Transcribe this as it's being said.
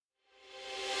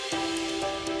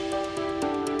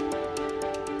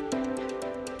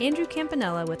Andrew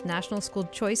Campanella with National School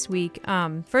Choice Week.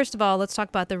 First of all, let's talk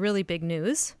about the really big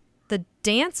news. The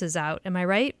dance is out. Am I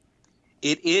right?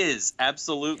 It is,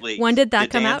 absolutely. When did that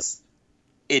come out?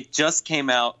 It just came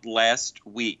out last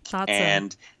week.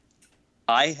 And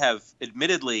I have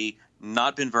admittedly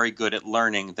not been very good at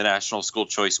learning the National School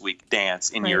Choice Week dance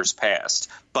in years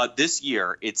past. But this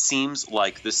year, it seems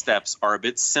like the steps are a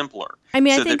bit simpler. I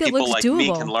mean, so I think that it looks people like doable. me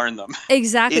can learn them.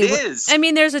 Exactly. It is. I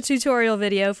mean, there's a tutorial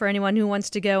video for anyone who wants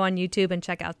to go on YouTube and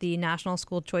check out the National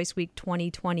School Choice Week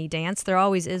 2020 dance. There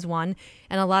always is one,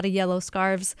 and a lot of yellow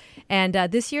scarves. And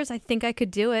this year's, I think I could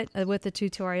do it with the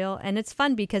tutorial. And it's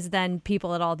fun because then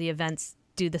people at all the events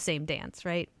do the same dance,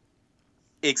 right?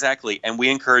 Exactly. And we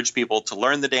encourage people to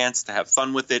learn the dance, to have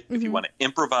fun with it. If you want to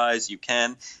improvise, you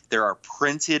can. There are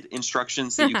printed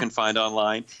instructions that you can find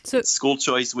online. So it's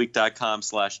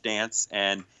schoolchoiceweek.com/dance,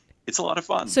 and it's a lot of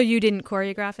fun. So you didn't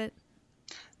choreograph it?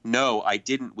 No, I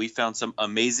didn't. We found some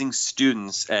amazing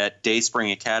students at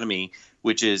Dayspring Academy,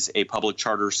 which is a public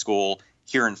charter school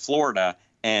here in Florida,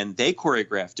 and they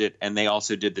choreographed it, and they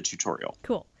also did the tutorial.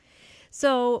 Cool.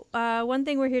 So one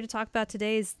thing we're here to talk about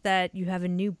today is that you have a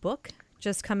new book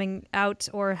just coming out,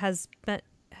 or has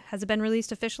it been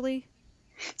released officially?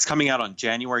 It's coming out on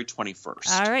January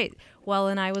 21st. All right. Well,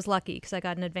 and I was lucky because I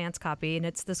got an advance copy, and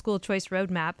it's the School Choice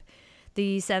Roadmap,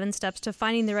 the 7 steps to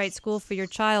finding the right school for your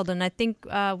child. And I think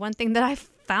one thing that I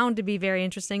found to be very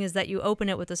interesting is that you open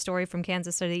it with a story from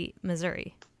Kansas City,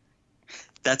 Missouri.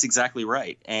 That's exactly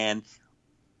right. And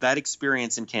that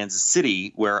experience in Kansas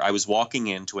City, where I was walking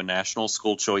into a National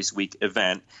School Choice Week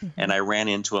event, and I ran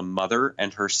into a mother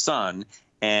and her son,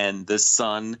 and the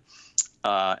son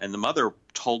and the mother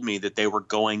told me that they were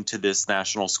going to this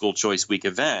National School Choice Week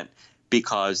event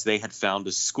because they had found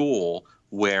a school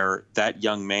where that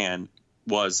young man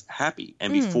was happy.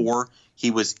 And before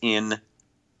he was in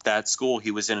that school,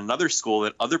 he was in another school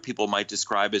that other people might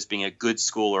describe as being a good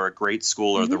school or a great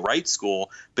school or the right school,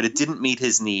 but it didn't meet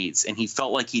his needs, and he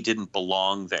felt like he didn't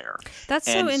belong there. That's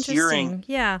so interesting.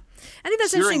 I think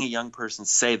that's hearing a young person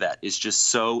say that is just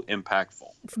so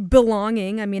impactful.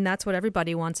 Belonging, I mean, that's what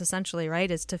everybody wants essentially, right,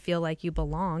 is to feel like you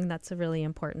belong. That's a really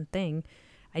important thing.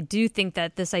 I do think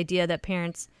that this idea that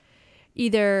parents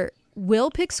either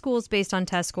will pick schools based on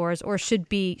test scores or should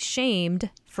be shamed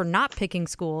for not picking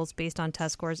schools based on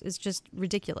test scores is just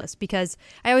ridiculous, because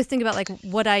I always think about like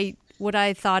what I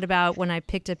thought about when I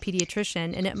picked a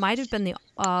pediatrician, and it might have been the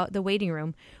waiting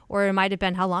room, or it might have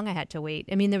been how long I had to wait.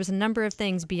 I mean, there was a number of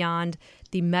things beyond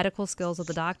the medical skills of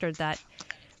the doctor that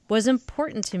was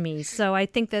important to me. So I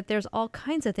think that there's all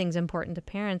kinds of things important to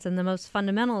parents, and the most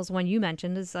fundamental is one you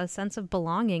mentioned, is a sense of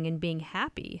belonging and being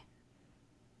happy.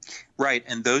 Right,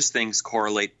 and those things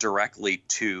correlate directly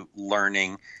to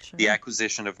learning, the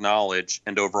acquisition of knowledge,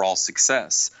 and overall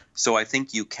success. So I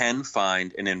think you can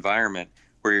find an environment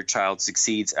where your child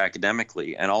succeeds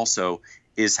academically and also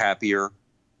is happier,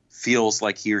 feels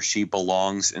like he or she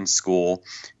belongs in school,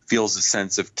 feels a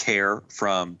sense of care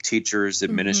from teachers,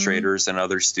 administrators, and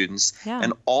other students.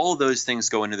 And all of those things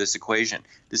go into this equation.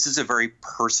 This is a very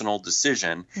personal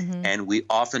decision, and we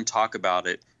often talk about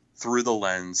it through the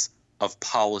lens of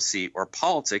policy or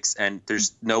politics, and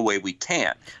there's no way we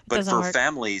can. But for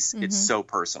families, it's so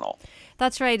personal.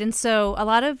 That's right. And so a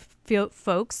lot of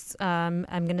folks, I'm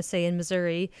going to say in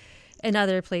Missouri and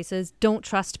other places, don't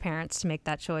trust parents to make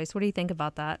that choice. What do you think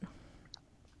about that?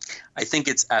 I think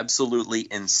it's absolutely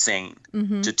insane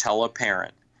to tell a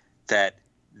parent that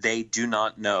they do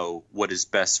not know what is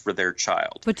best for their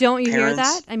child. But don't you hear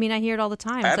that? I mean, I hear it all the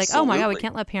time. It's like, oh my God, we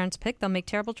can't let parents pick. They'll make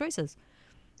terrible choices.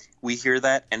 We hear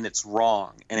that, and it's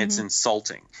wrong, and it's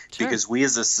insulting, because we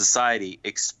as a society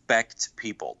expect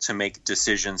people to make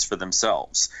decisions for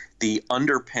themselves. The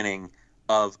underpinning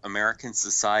of American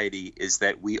society is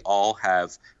that we all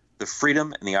have the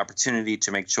freedom and the opportunity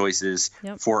to make choices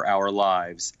for our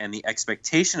lives. And the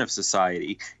expectation of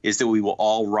society is that we will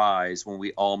all rise when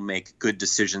we all make good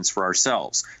decisions for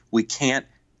ourselves. We can't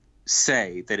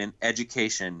say that in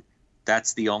education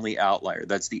that's the only outlier.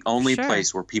 That's the only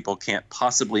place where people can't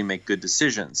possibly make good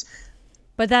decisions.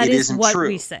 But that is what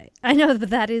we say. I know, but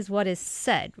that is what is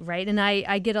said, right? And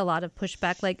I get a lot of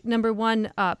pushback. Like, number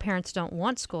one, parents don't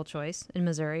want school choice in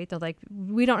Missouri. They're like,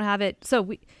 we don't have it.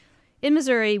 So in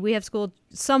Missouri, we have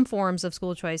some forms of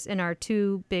school choice in our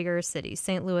 2 bigger cities,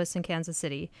 St. Louis and Kansas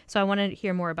City. So I want to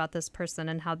hear more about this person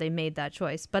and how they made that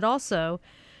choice. But also,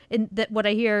 what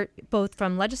I hear both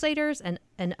from legislators and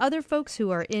other folks who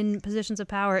are in positions of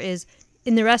power is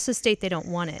in the rest of the state, they don't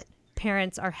want it.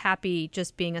 Parents are happy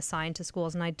just being assigned to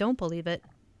schools, and I don't believe it.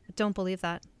 I don't believe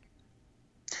that.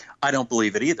 I don't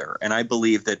believe it either. And I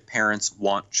believe that parents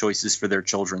want choices for their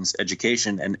children's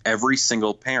education. And every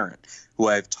single parent who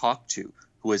I've talked to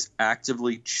who has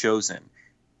actively chosen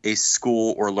a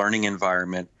school or learning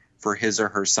environment for his or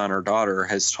her son or daughter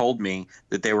has told me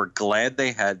that they were glad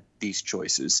they had these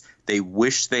choices. They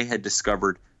wish they had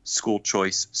discovered school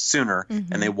choice sooner,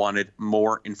 and they wanted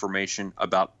more information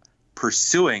about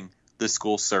pursuing the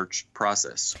school search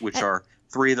process, which are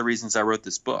three of the reasons I wrote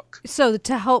this book. So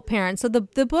to help parents. So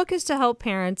the book is to help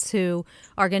parents who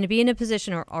are going to be in a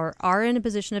position or are in a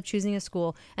position of choosing a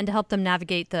school and to help them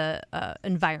navigate the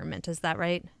environment. Is that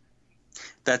right?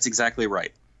 That's exactly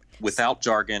right. Without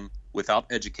jargon, without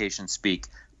education speak,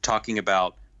 talking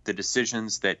about the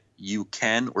decisions that you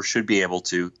can or should be able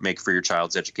to make for your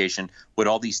child's education, what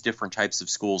all these different types of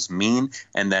schools mean,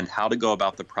 and then how to go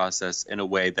about the process in a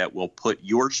way that will put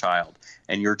your child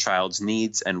and your child's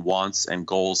needs and wants and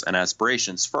goals and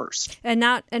aspirations first. And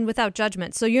without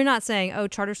judgment. So you're not saying, oh,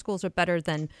 charter schools are better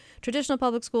than traditional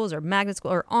public schools or magnet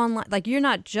school or online. Like, you're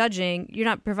not judging, you're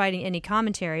not providing any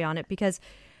commentary on it, because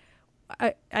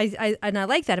I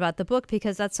like that about the book,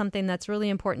 because that's something that's really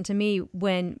important to me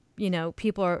when,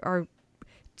 people are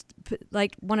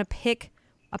like want to pick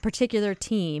a particular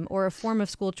team or a form of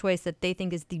school choice that they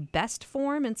think is the best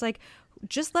form. And it's like,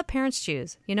 just let parents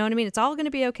choose. You know what I mean? It's all going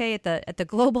to be okay at the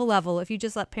global level if you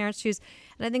just let parents choose.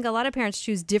 And I think a lot of parents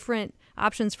choose different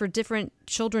options for different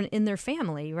children in their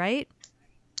family, right?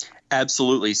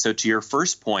 Absolutely. So to your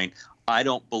first point, I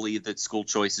don't believe that school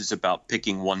choice is about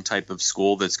picking one type of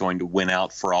school that's going to win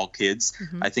out for all kids.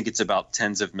 I think it's about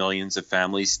tens of millions of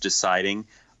families deciding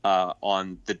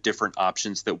on the different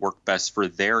options that work best for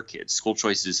their kids. School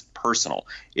choice is personal.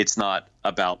 It's not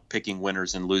about picking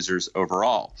winners and losers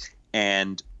overall.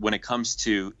 And when it comes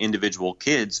to individual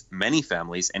kids, many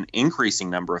families, an increasing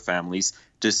number of families,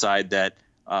 decide that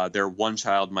their one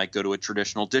child might go to a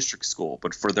traditional district school,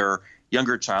 but for their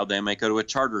younger child, they might go to a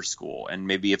charter school. And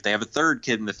maybe if they have a third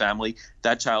kid in the family,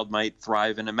 that child might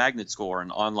thrive in a magnet school or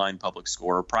an online public school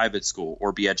or a private school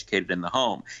or be educated in the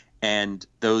home. And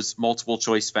those multiple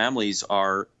choice families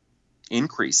are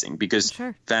increasing because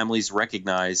families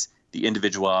recognize the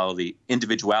individuality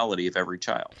of every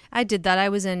child. I did that. I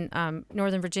was in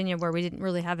Northern Virginia, where we didn't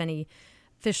really have any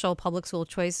official public school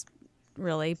choice,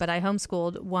 really, but I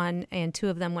homeschooled one, and two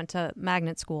of them went to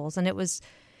magnet schools. And it was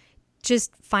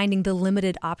just finding the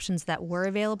limited options that were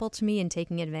available to me and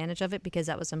taking advantage of it, because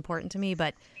that was important to me.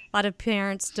 But a lot of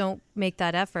parents don't make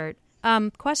that effort.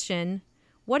 Question,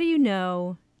 what do you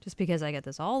know, just because I get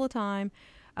this all the time,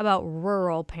 about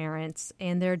rural parents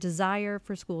and their desire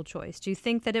for school choice? Do you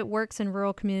think that it works in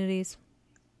rural communities?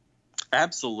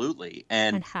 Absolutely.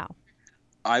 And how?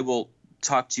 I will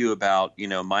talk to you about,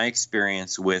 my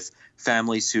experience with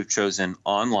families who've chosen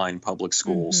online public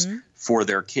schools for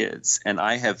their kids. And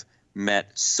I have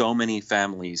met so many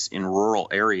families in rural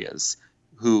areas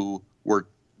who were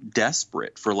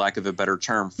desperate, for lack of a better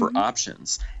term, for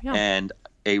options. Yeah. And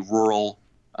a rural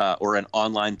or an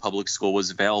online public school was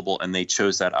available, and they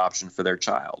chose that option for their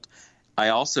child. I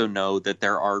also know that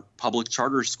there are public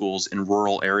charter schools in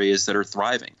rural areas that are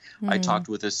thriving. I talked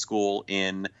with a school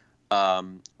in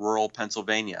rural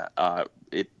Pennsylvania.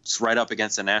 It's right up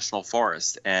against a national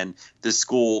forest, and this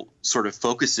school sort of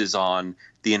focuses on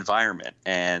the environment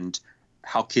and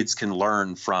how kids can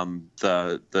learn from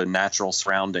the natural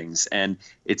surroundings. And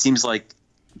it seems like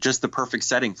just the perfect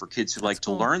setting for kids who like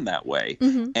to learn that way.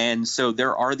 And so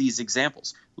there are these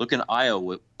examples. Look in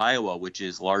Iowa, which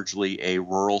is largely a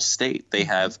rural state. They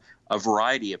have a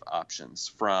variety of options,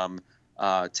 from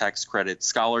tax credit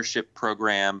scholarship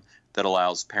program that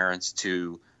allows parents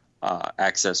to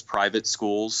access private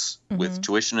schools with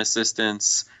tuition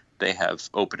assistance. They have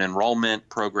open enrollment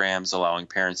programs allowing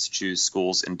parents to choose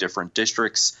schools in different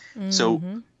districts. So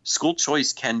school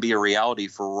choice can be a reality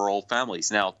for rural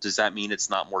families. Now, does that mean it's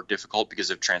not more difficult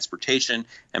because of transportation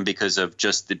and because of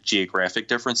just the geographic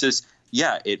differences?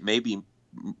 Yeah, it may be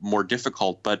more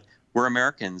difficult, but we're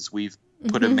Americans. We've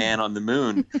put a man on the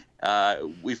moon.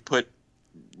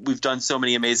 We've done so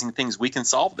many amazing things. We can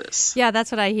solve this. Yeah,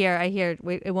 that's what I hear.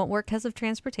 It won't work because of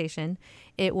transportation.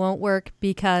 It won't work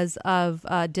because of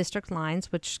district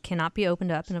lines, which cannot be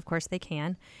opened up, and of course they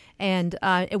can. And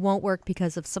it won't work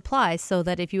because of supplies, so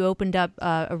that if you opened up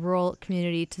a rural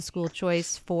community to school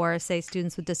choice for, say,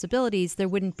 students with disabilities, there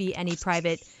wouldn't be any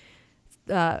private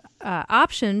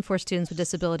option for students with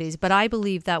disabilities. But I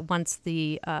believe that once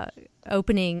the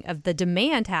opening of the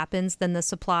demand happens, then the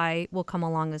supply will come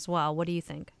along as well. What do you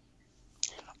think?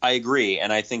 I agree.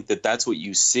 And I think that that's what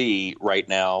you see right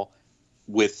now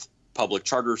with public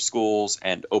charter schools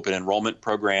and open enrollment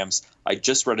programs. I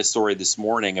just read a story this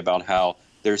morning about how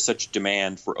there's such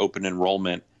demand for open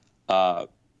enrollment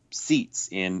seats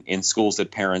in schools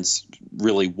that parents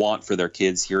really want for their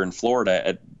kids here in Florida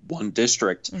at one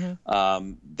district,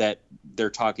 that they're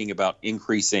talking about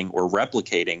increasing or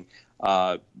replicating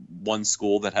one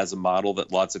school that has a model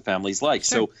that lots of families like.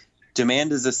 Sure. So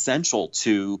demand is essential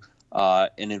to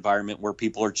an environment where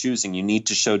people are choosing. You need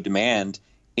to show demand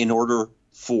in order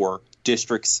for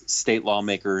districts, state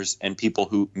lawmakers, and people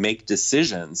who make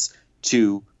decisions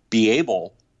to be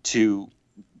able to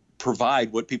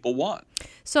provide what people want.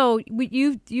 So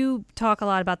you talk a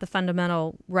lot about the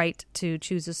fundamental right to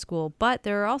choose a school, but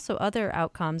there are also other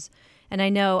outcomes. And I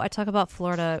know I talk about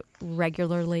Florida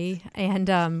regularly,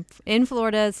 and in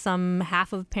Florida, some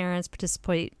half of parents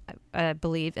participate, I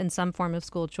believe, in some form of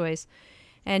school choice.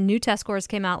 And new test scores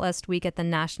came out last week at the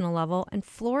national level, and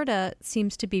Florida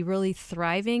seems to be really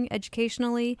thriving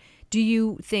educationally. Do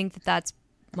you think that that's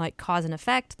like cause and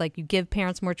effect, like you give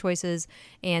parents more choices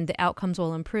and the outcomes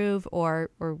will improve, or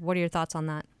what are your thoughts on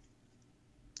that?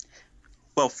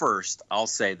 Well, first, I'll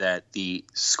say that the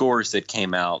scores that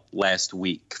came out last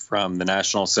week from the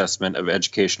National Assessment of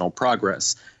Educational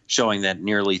Progress, showing that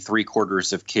nearly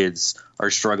 3/4 of kids are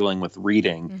struggling with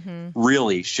reading,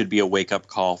 really should be a wake-up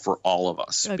call for all of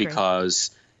us. Agreed.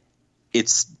 Because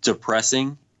it's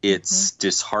depressing, it's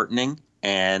disheartening,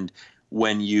 and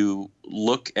when you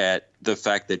look at the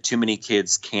fact that too many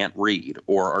kids can't read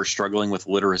or are struggling with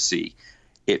literacy,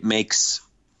 it makes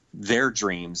their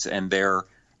dreams and their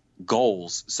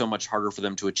goals so much harder for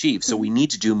them to achieve. So we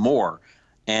need to do more.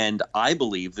 And I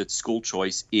believe that school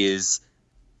choice is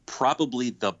probably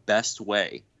the best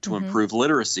way to improve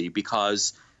literacy,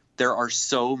 because there are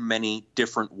so many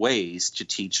different ways to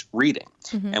teach reading.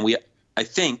 And I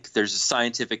think there's a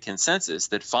scientific consensus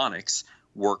that phonics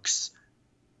works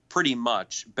pretty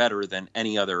much better than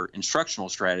any other instructional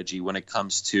strategy when it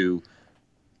comes to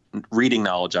reading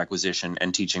knowledge acquisition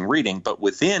and teaching reading. But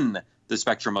within the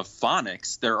spectrum of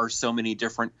phonics, there are so many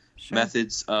different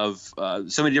methods of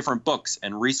so many different books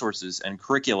and resources and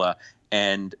curricula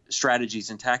and strategies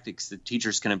and tactics that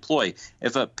teachers can employ.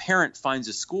 If a parent finds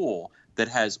a school that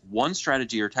has one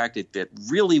strategy or tactic that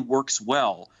really works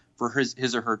well for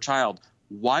his or her child,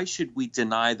 why should we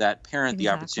deny that parent the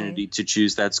opportunity to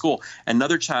choose that school?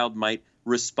 Another child might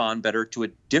respond better to a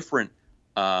different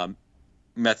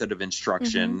method of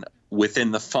instruction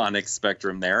within the phonics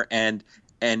spectrum there, and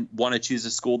want to choose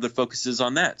a school that focuses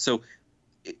on that. So,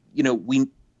 we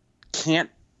can't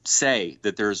say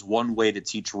that there's one way to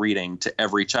teach reading to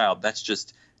every child. That's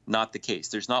just not the case.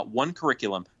 There's not one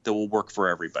curriculum that will work for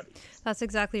everybody. That's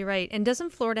exactly right. And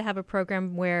doesn't Florida have a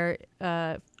program where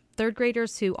third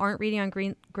graders who aren't reading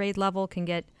on grade level can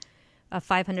get a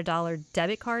 $500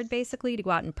 debit card, basically, to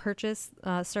go out and purchase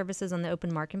services on the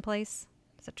open marketplace?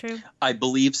 Is that true? I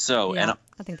believe so. Yeah, and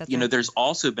I think that's right. There's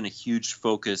also been a huge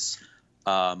focus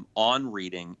on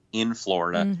reading in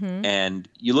Florida. And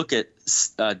you look at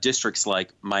districts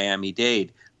like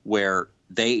Miami-Dade, where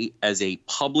they, as a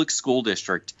public school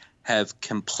district, have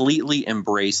completely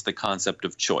embraced the concept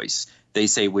of choice. They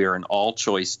say we are an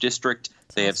all-choice district.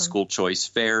 They have school choice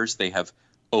fairs. They have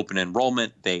open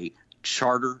enrollment. They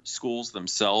charter schools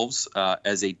themselves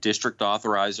as a district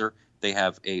authorizer. They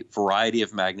have a variety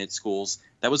of magnet schools.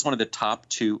 That was one of the top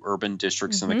 2 urban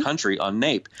districts in the country on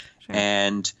NAEP. Sure.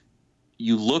 And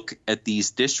you look at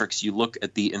these districts, you look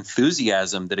at the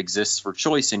enthusiasm that exists for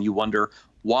choice, and you wonder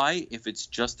why, if it's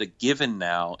just a given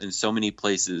now in so many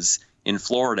places in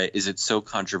Florida, is it so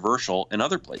controversial in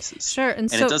other places? Sure.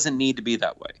 And it doesn't need to be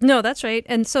that way. No, that's right.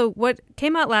 And so what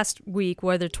came out last week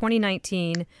were the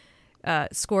 2019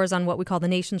 scores on what we call the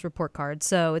nation's report card.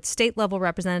 So it's state-level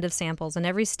representative samples in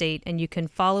every state, and you can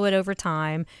follow it over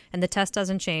time, and the test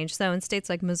doesn't change. So in states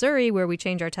like Missouri, where we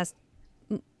change our test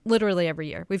literally every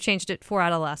year, we've changed it 4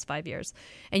 out of the last 5 years,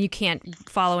 and you can't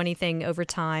follow anything over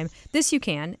time. This you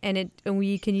can, and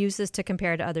we can use this to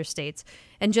compare to other states.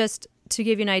 And just to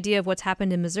give you an idea of what's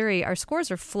happened in Missouri, our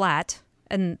scores are flat,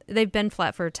 and they've been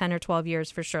flat for 10 or 12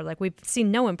 years for sure. Like, we've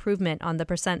seen no improvement on the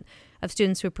percent of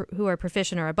students who are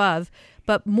proficient or above.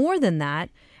 But more than that,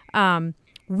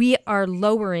 we are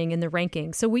lowering in the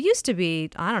rankings. So we used to be,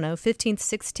 15th,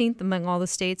 16th among all the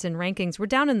states in rankings. We're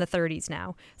down in the 30s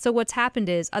now. So what's happened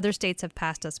is other states have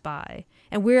passed us by.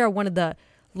 And we are one of the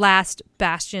last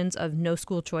bastions of no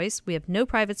school choice. We have no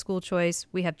private school choice.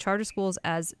 We have charter schools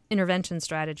as intervention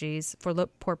strategies for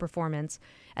poor performance.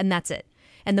 And that's it.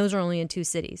 And those are only in 2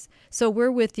 cities. So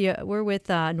we're with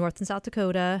North and South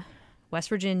Dakota, West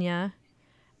Virginia,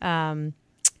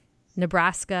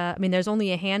 Nebraska. I mean, there's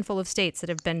only a handful of states that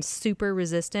have been super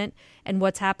resistant. And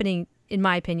what's happening, in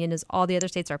my opinion, is all the other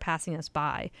states are passing us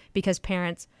by because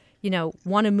parents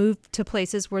want to move to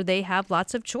places where they have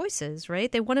lots of choices,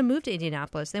 right? They want to move to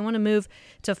Indianapolis. They want to move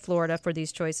to Florida for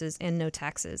these choices and no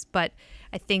taxes. But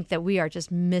I think that we are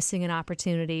just missing an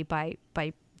opportunity by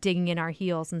digging in our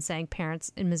heels and saying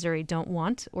parents in Missouri don't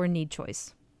want or need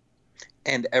choice.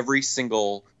 And every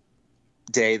single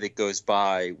day that goes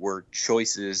by where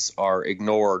choices are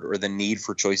ignored or the need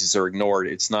for choices are ignored,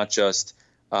 it's not just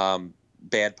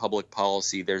bad public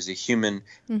policy. There's a human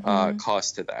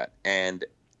cost to that. And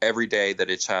every day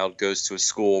that a child goes to a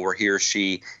school where he or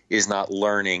she is not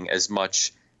learning as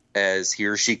much as he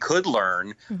or she could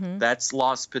learn, that's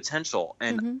lost potential.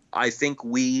 And I think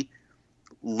we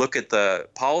look at the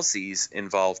policies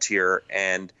involved here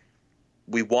and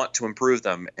we want to improve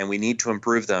them and we need to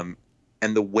improve them.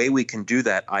 And the way we can do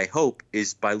that, I hope,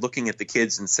 is by looking at the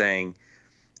kids and saying,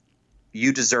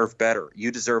 you deserve better. You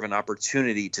deserve an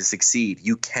opportunity to succeed.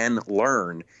 You can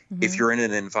learn if you're in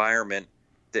an environment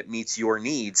that meets your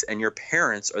needs, and your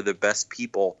parents are the best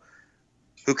people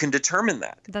who can determine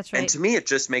that. That's right. And to me, it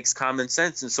just makes common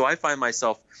sense. And so I find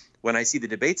myself, when I see the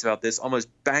debates about this, almost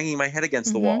banging my head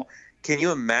against the wall. Can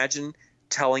you imagine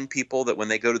telling people that when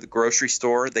they go to the grocery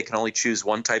store, they can only choose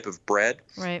one type of bread?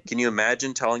 Right. Can you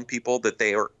imagine telling people that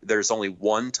there's only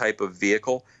one type of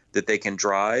vehicle that they can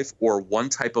drive or one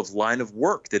type of line of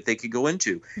work that they could go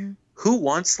into? Who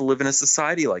wants to live in a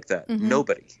society like that?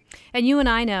 Nobody. And you and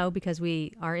I know, because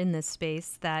we are in this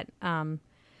space, that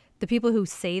the people who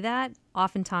say that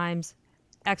oftentimes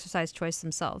exercise choice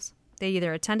themselves. They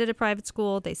either attended a private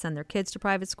school, they send their kids to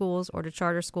private schools or to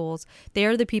charter schools. They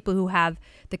are the people who have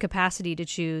the capacity to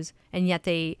choose, and yet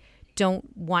they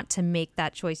don't want to make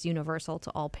that choice universal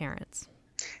to all parents.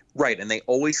 Right, and they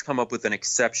always come up with an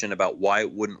exception about why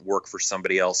it wouldn't work for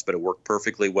somebody else, but it worked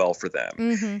perfectly well for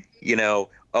them.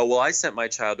 I sent my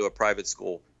child to a private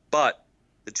school, but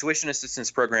the tuition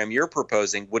assistance program you're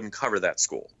proposing wouldn't cover that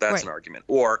school. That's an argument.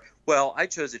 Or, well, I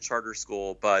chose a charter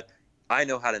school, but I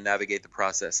know how to navigate the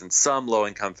process. And some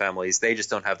low-income families, they just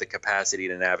don't have the capacity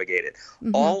to navigate it.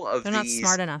 All of these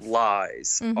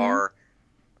lies are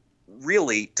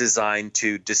really designed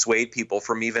to dissuade people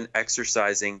from even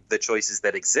exercising the choices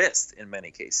that exist in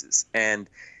many cases. And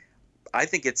I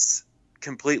think it's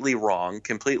completely wrong,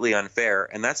 completely unfair.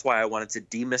 And that's why I wanted to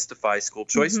demystify school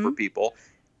choice for people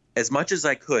as much as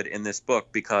I could in this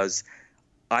book, because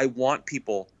I want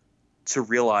people to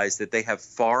realize that they have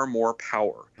far more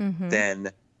power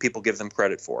than people give them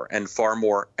credit for, and far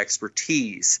more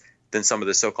expertise than some of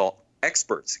the so-called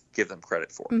experts give them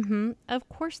credit for. Of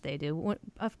course they do.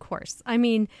 Of course. I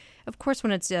mean, of course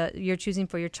when it's you're choosing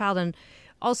for your child. And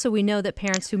also we know that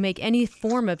parents who make any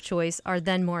form of choice are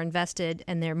then more invested,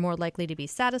 and they're more likely to be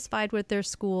satisfied with their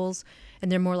schools,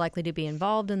 and they're more likely to be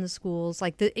involved in the schools.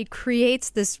 It creates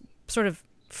this sort of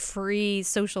free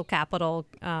social capital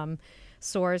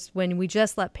source when we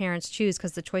just let parents choose,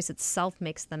 because the choice itself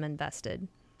makes them invested.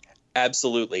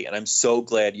 Absolutely. And I'm so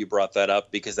glad you brought that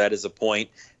up, because that is a point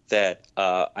that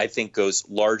I think goes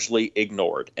largely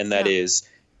ignored. And that is,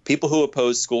 people who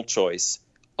oppose school choice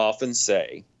often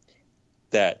say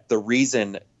that the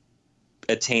reason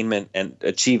attainment and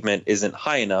achievement isn't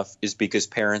high enough is because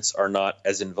parents are not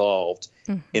as involved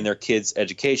in their kids'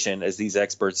 education as these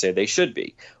experts say they should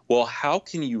be. Well, how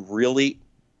can you really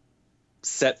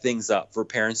set things up for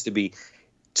parents to be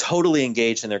totally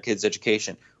engaged in their kids'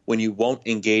 education when you won't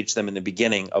engage them in the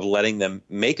beginning of letting them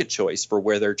make a choice for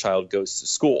where their child goes to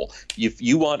school? If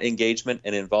you want engagement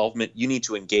and involvement, you need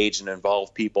to engage and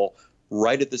involve people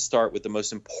right at the start with the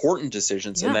most important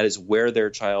decisions, and that is where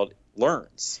their child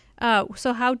learns.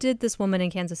 So how did this woman in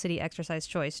Kansas City exercise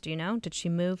choice? Do you know? Did she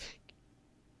move?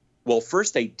 Well,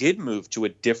 first they did move to a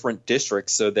different district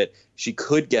so that she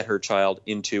could get her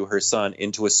son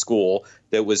into a school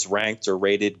that was ranked or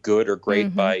rated good or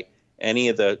great by any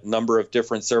of the number of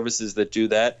different services that do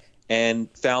that, and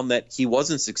found that he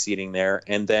wasn't succeeding there.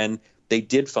 And then they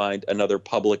did find another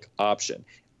public option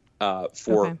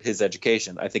for his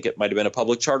education. I think it might have been a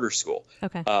public charter school.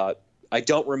 I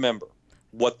don't remember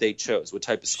what they chose, what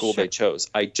type of school they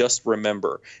chose. I just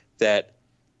remember that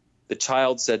the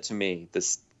child said to me,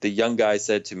 the young guy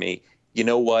said to me, you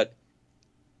know what?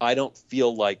 I don't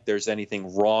feel like there's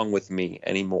anything wrong with me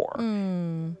anymore.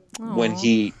 When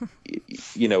he,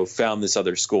 found this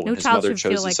other school, and his mother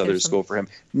chose this other school for him.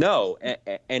 No,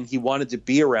 and he wanted to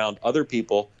be around other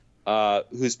people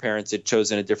whose parents had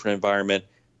chosen a different environment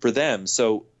for them.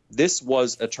 So this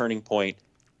was a turning point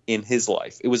in his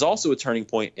life. It was also a turning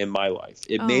point in my life.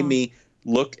 It made me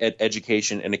look at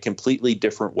education in a completely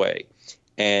different way.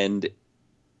 And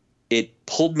it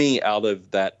pulled me out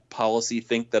of that policy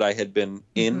think that I had been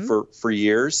in for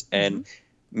years, and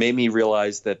made me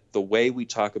realize that the way we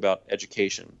talk about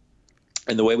education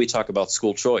and the way we talk about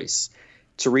school choice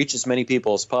to reach as many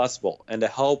people as possible and to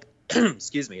help,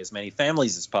 excuse me, as many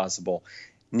families as possible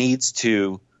needs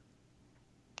to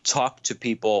talk to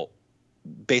people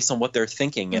based on what they're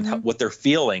thinking and what they're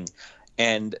feeling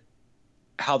and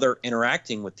how they're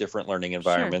interacting with different learning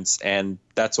environments. Sure. And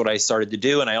that's what I started to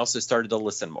do. And I also started to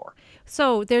listen more.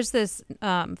 So there's this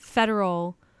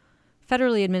federally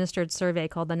administered survey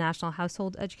called the National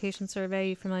Household Education Survey. Are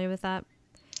you familiar with that?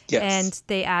 Yes. And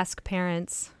they ask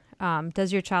parents,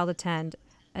 does your child attend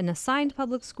an assigned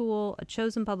public school, a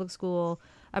chosen public school,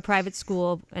 a private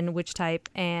school, and which type,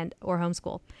 or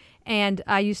homeschool? And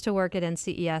I used to work at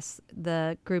NCES,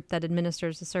 the group that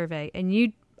administers the survey.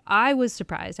 And I was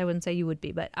surprised. I wouldn't say you would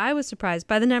be, but I was surprised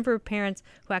by the number of parents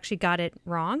who actually got it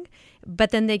wrong. But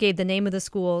then they gave the name of the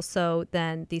school. So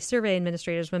then the survey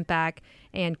administrators went back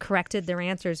and corrected their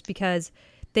answers because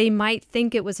they might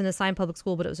think it was an assigned public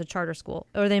school, but it was a charter school.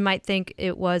 Or they might think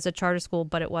it was a charter school,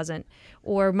 but it wasn't.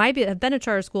 Or might have been a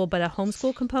charter school, but a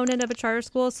homeschool component of a charter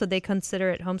school. So they consider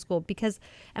it homeschool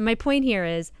and my point here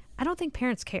is, I don't think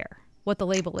parents care what the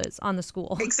label is on the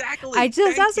school. Exactly. It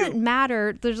just doesn't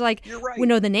matter. There's You're right. We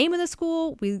know the name of the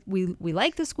school, we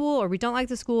like the school or we don't like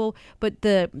the school, but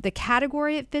the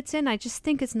category it fits in, I just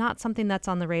think it's not something that's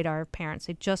on the radar of parents.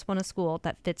 They just want a school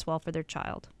that fits well for their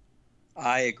child.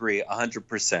 I agree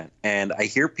 100%. And I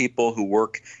hear people who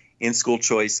work in school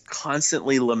choice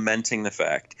constantly lamenting the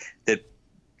fact that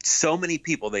so many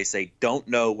people, they say, don't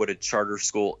know what a charter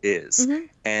school is.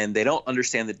 And they don't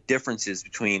understand the differences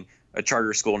between a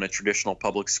charter school and a traditional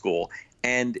public school.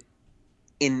 And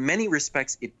in many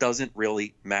respects, it doesn't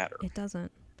really matter. It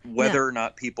doesn't. Whether or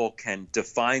not people can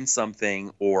define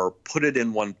something or put it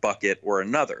in one bucket or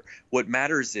another. What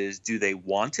matters is, do they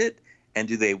want it? And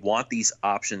do they want these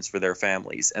options for their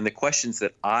families? And the questions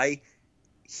that I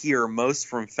hear most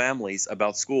from families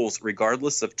about schools,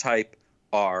 regardless of type,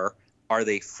 are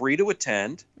they free to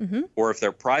attend? Or if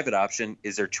they're private option,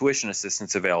 is there tuition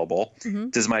assistance available?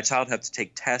 Does my child have to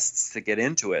take tests to get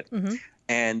into it?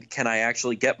 And can I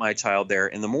actually get my child there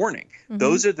in the morning?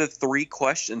 Those are the three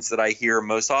questions that I hear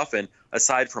most often,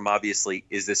 aside from obviously,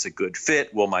 is this a good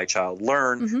fit? Will my child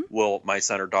learn? Will my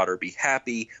son or daughter be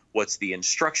happy? What's the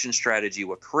instruction strategy?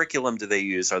 What curriculum do they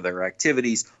use? Are there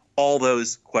activities? All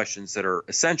those questions that are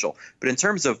essential. But in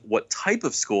terms of what type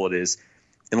of school it is,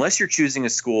 unless you're choosing a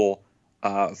school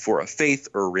for a faith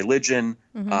or religion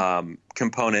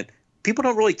component, people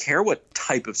don't really care what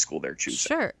type of school they're choosing.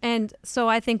 Sure. And so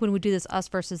I think when we do this us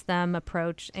versus them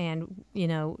approach and,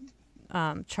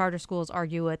 charter schools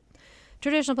argue with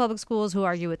traditional public schools who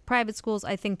argue with private schools,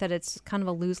 I think that it's kind of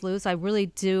a lose-lose. I really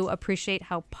do appreciate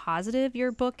how positive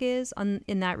your book is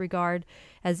in that regard,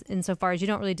 as insofar as you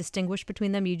don't really distinguish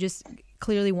between them. You just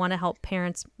clearly want to help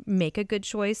parents make a good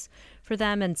choice for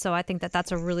them. And so I think that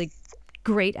that's a really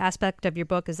great aspect of your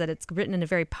book, is that it's written in a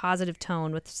very positive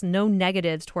tone with no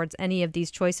negatives towards any of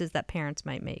these choices that parents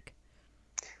might make.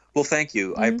 Well, thank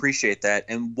you. I appreciate that.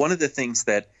 And one of the things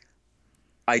that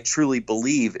I truly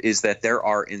believe is that there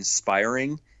are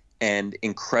inspiring and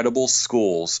incredible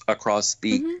schools across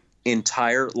the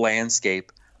entire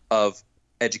landscape of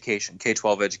education,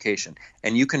 K-12 education.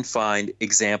 And you can find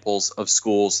examples of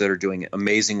schools that are doing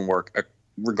amazing work,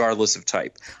 regardless of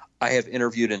type. I have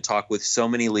interviewed and talked with so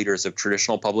many leaders of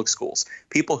traditional public schools,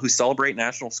 people who celebrate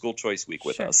National School Choice Week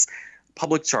with us,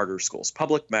 public charter schools,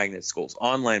 public magnet schools,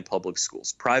 online public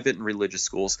schools, private and religious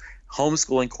schools,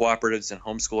 homeschooling cooperatives and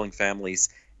homeschooling families.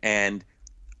 And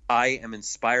I am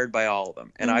inspired by all of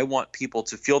them. And I want people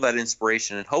to feel that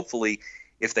inspiration. And hopefully,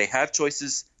 if they have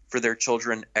choices for their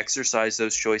children, exercise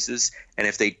those choices. And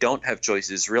if they don't have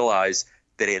choices, realize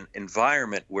that an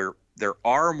environment where there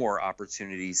are more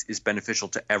opportunities is beneficial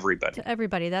to everybody. To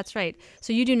everybody, that's right.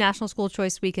 So you do National School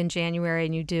Choice Week in January,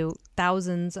 and you do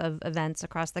thousands of events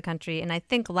across the country. And I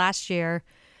think last year,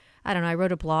 I don't know, I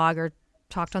wrote a blog or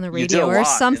talked on the radio or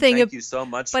something. Thank you so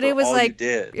much. But for it was all like, you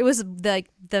did. it was like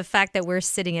the fact that we're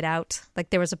sitting it out. Like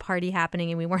there was a party happening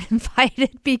and we weren't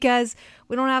invited because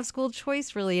we don't have school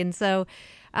choice really. And so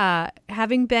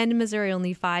having been in Missouri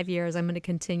only 5 years, I'm going to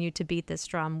continue to beat this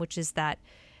drum, which is that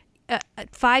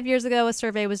 5 years ago, a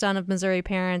survey was done of Missouri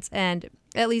parents, and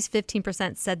at least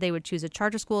 15% said they would choose a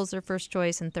charter school as their first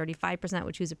choice, and 35%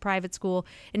 would choose a private school.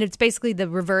 And it's basically the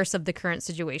reverse of the current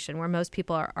situation, where most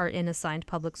people are in assigned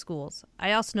public schools.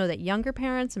 I also know that younger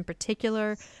parents, in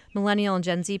particular, millennial and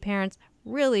Gen Z parents,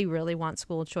 really, really want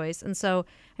school choice. And so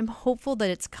I'm hopeful that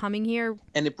it's coming here.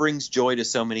 And it brings joy to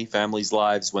so many families'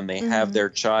 lives when they have their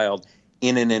child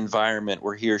in an environment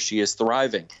where he or she is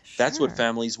thriving. That's what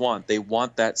families want. They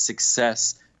want that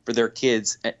success for their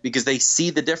kids because they see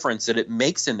the difference that it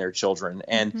makes in their children.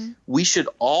 And we should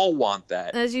all want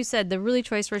that. As you said, the really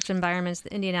choice-rich environments,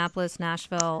 Indianapolis,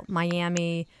 Nashville,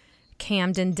 Miami,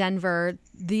 Camden, Denver,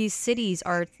 these cities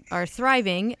are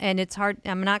thriving, and it's hard.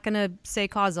 I'm not going to say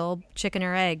causal, chicken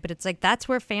or egg, but it's like that's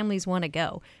where families want to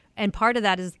go. And part of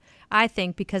that is, I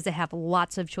think, because they have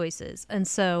lots of choices. And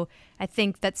so I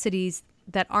think that cities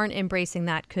that aren't embracing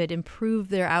that could improve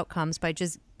their outcomes by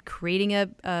just creating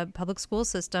a public school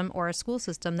system or a school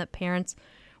system that parents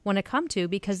want to come to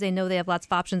because they know they have lots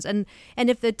of options. And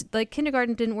if the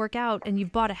kindergarten didn't work out and you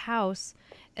bought a house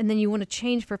and then you want to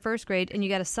change for first grade and you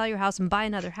got to sell your house and buy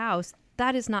another house,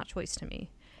 that is not choice to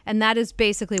me. And that is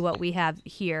basically what we have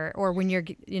here. Or when you're,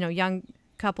 young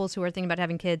couples who are thinking about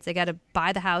having kids, they got to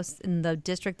buy the house in the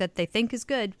district that they think is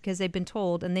good because they've been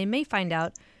told, and they may find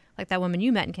out, like that woman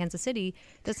you met in Kansas City,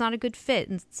 that's not a good fit.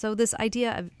 And so this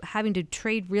idea of having to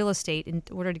trade real estate in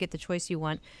order to get the choice you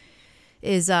want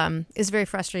is very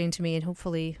frustrating to me, and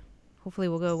hopefully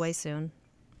will go away soon.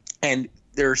 And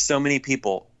there are so many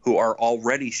people who are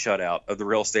already shut out of the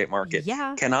real estate market,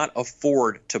 cannot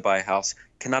afford to buy a house,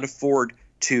 cannot afford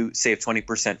to save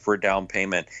 20% for a down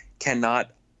payment, cannot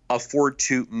afford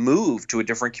to move to a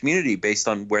different community based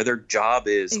on where their job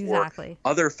is or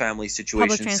other family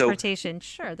situations. Public transportation,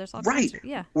 sure, there's all kinds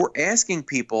of, We're asking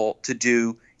people to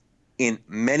do, in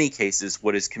many cases,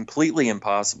 what is completely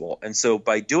impossible. And so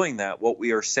by doing that, what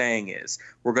we are saying is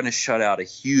we're going to shut out a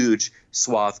huge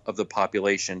swath of the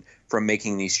population from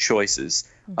making these choices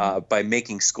by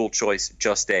making school choice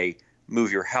just a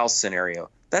move your house scenario.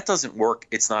 That doesn't work.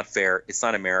 It's not fair. It's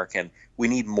not American. We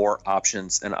need more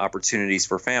options and opportunities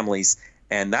for families.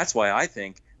 And that's why I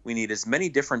think we need as many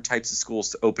different types of schools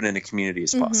to open in a community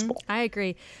as possible. I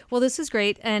agree. Well, this is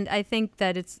great. And I think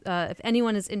that it's if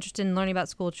anyone is interested in learning about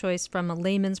school choice from a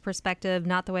layman's perspective,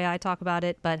 not the way I talk about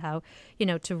it, but how,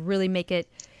 to really make it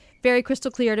very crystal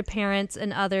clear to parents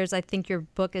and others, I think your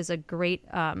book is a great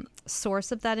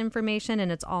source of that information,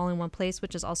 and it's all in one place,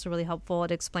 which is also really helpful.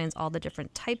 It explains all the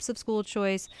different types of school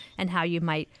choice and how you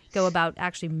might go about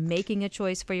actually making a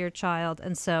choice for your child.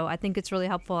 And so I think it's really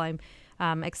helpful.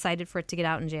 I'm excited for it to get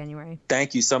out in January.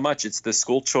 Thank you so much. It's the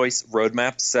School Choice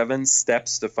Roadmap, 7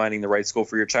 Steps to Finding the Right School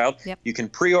for Your Child. Yep. You can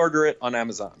pre-order it on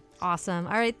Amazon. Awesome.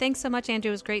 All right. Thanks so much, Andrew.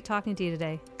 It was great talking to you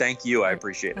today. Thank you. I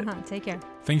appreciate it. Take care.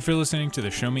 Thank you for listening to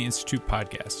the Show Me Institute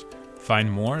podcast.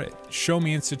 Find more at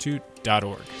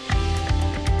showmeinstitute.org.